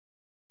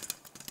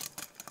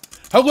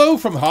Hello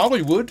from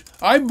Hollywood.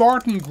 I'm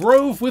Martin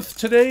Grove with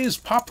today's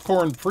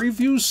Popcorn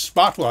Preview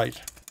Spotlight.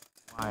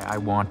 Why I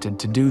wanted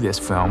to do this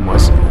film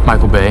was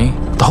Michael Bay.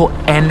 The whole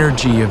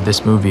energy of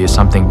this movie is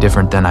something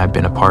different than I've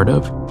been a part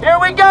of. Here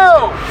we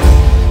go!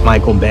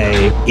 Michael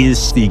Bay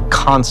is the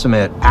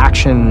consummate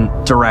action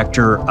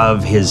director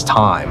of his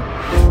time.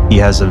 He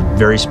has a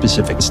very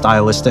specific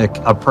stylistic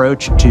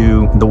approach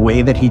to the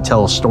way that he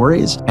tells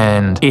stories.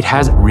 And it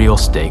has real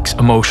stakes,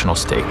 emotional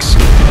stakes.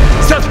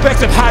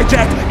 Suspects have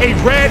hijacked a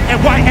red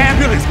and white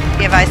ambulance.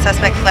 The advised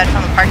suspect fled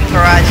from a parking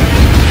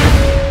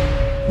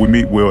garage. We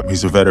meet Will.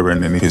 He's a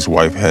veteran and his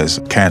wife has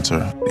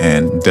cancer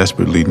and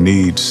desperately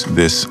needs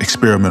this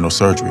experimental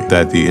surgery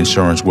that the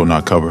insurance will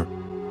not cover.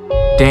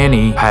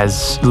 Danny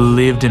has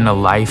lived in a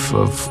life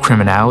of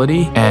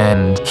criminality,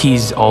 and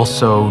he's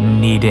also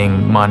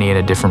needing money in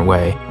a different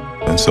way.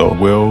 And so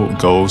Will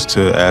goes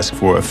to ask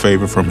for a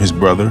favor from his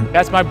brother.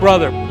 That's my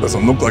brother.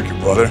 Doesn't look like your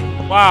brother.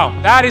 Wow,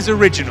 that is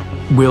original.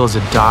 Will is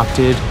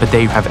adopted, but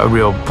they have a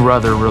real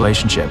brother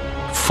relationship,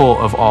 full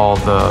of all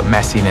the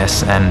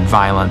messiness and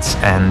violence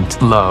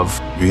and love.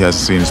 He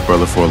hasn't seen his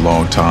brother for a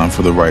long time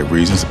for the right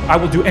reasons. I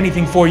will do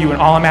anything for you, and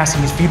all I'm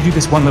asking is for you to do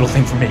this one little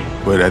thing for me.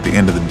 But at the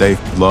end of the day,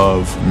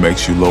 love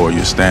makes you lower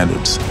your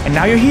standards. And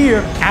now you're here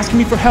asking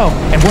me for help,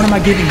 and what am I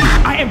giving you?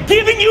 I am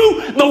giving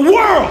you the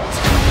world!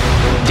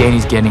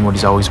 Danny's getting what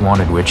he's always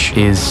wanted, which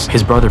is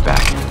his brother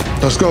back.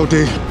 Let's go,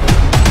 D.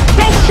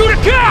 Don't shoot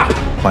a cop!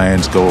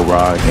 Plans go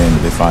awry and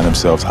they find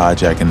themselves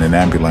hijacking an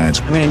ambulance.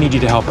 I'm gonna need you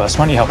to help us.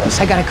 Why don't you help us?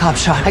 I got a cop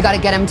shot. I gotta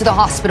get him to the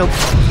hospital.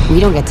 We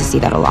don't get to see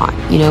that a lot.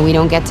 You know, we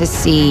don't get to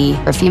see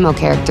a female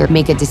character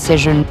make a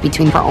decision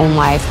between her own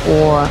life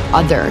or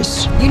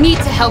others. You need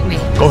to help me.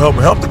 Go help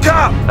me. Help the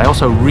cop! I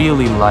also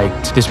really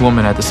liked this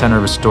woman at the center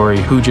of a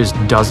story who just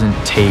doesn't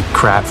take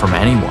crap from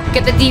anyone.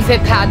 Get the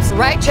defib pads.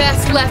 Right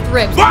chest, left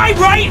ribs. My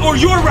right or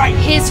your right?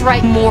 His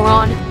right,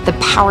 moron. The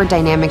power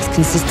dynamics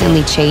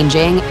consistently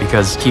changing.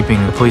 Because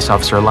keeping the police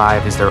officer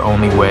alive is their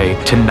only way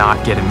to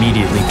not get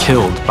immediately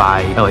killed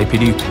by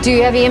LAPD. Do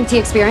you have EMT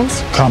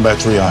experience? Combat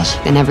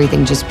triage. And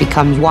everything just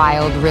becomes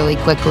wild really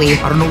quickly.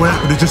 I don't know what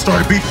happened. It just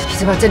started beating.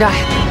 He's about to die.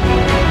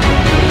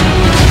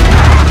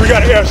 We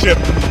got an airship.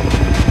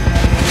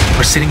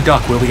 We're sitting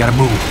duck, Will. We gotta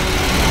move.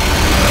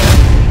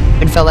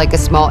 It felt like a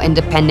small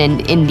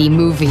independent indie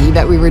movie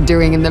that we were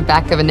doing in the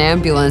back of an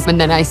ambulance. And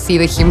then I see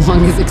the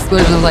humongous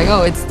explosion. I was like,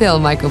 oh, it's still a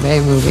Michael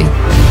Bay movie.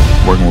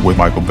 Working with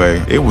Michael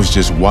Bay, it was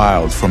just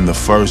wild from the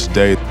first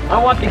day.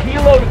 I want the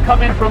helo to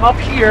come in from up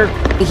here.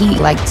 He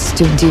likes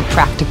to do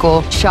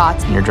practical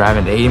shots. And you're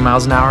driving at 80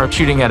 miles an hour,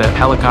 shooting at a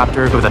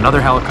helicopter with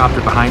another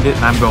helicopter behind it,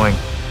 and I'm going,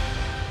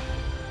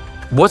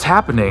 what's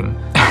happening?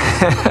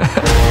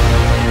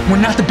 We're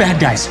not the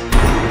bad guys.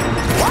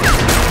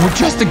 We're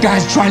just the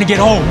guys trying to get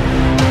home.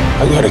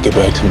 I gotta get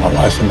back to my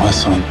wife and my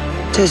son.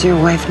 Does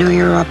your wife know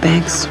you're Rob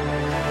Banks?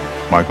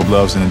 Michael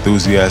loves an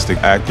enthusiastic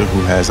actor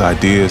who has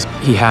ideas.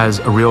 He has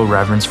a real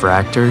reverence for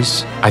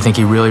actors. I think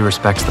he really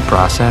respects the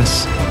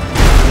process.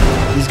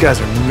 These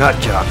guys are nut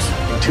jobs.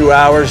 In 2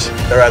 hours,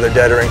 they're either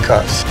dead or in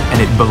cuffs.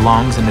 And it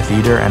belongs in the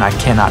theater, and I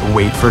cannot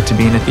wait for it to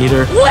be in the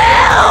theater.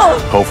 Will!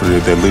 Hopefully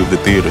they leave the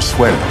theater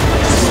sweating.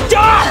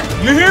 Stop!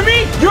 You hear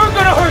me? You're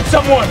gonna hurt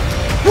someone.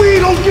 We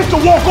don't get to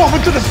walk off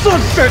into the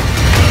sunset.